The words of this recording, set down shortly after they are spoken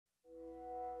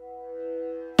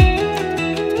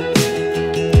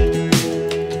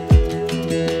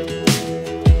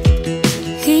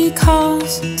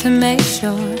make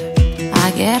sure I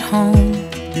get home.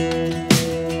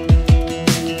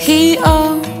 He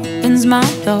opens my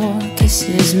door,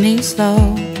 kisses me slow.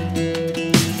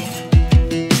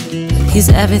 He's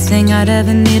everything I'd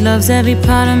ever need, loves every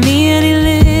part of me, and he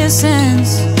listens.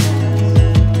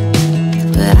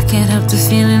 But I can't help the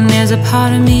feeling there's a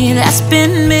part of me that's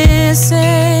been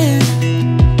missing.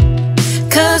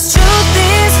 'Cause truth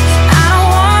is, I don't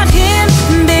want him,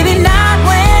 baby, not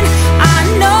when I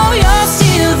know you're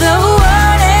still the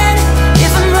one. And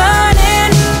if I'm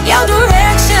running your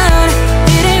direction,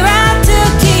 it ain't right to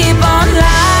keep on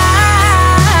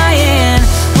lying.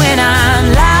 When I'm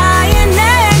lying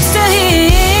next to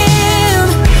him,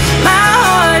 my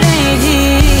heart ain't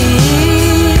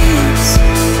his.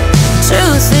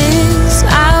 Truth is,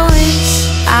 I wish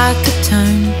I could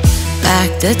turn back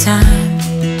the time,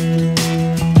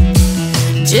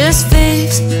 just fix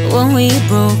what we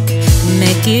broke,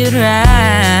 make it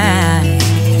right.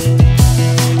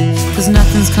 'Cause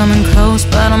nothing's coming close,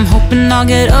 but I'm hoping I'll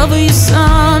get over you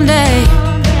someday.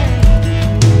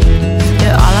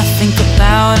 You're all I think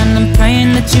about, and I'm praying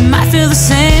that you might feel the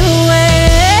same way.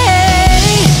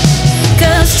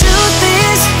 'Cause truth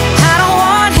is, I don't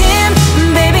want him,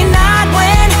 baby, not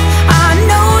when I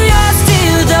know you're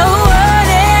still the one.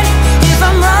 And if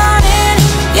I'm running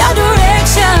your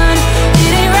direction,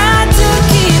 it ain't right to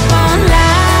keep on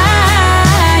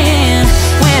lying.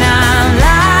 When I'm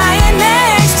lying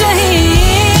next to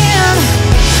him,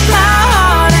 my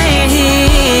heart ain't his.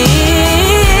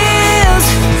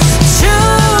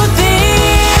 Truth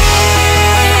is,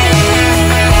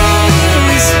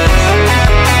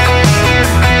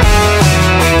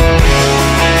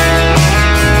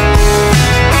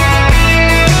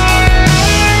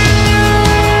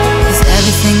 he's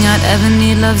everything I'd ever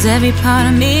need, loves every part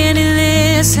of me, and he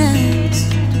listens.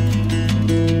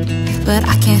 But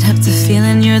I can't help the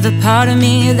feeling you're the part of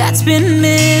me that's been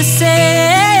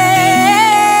missing.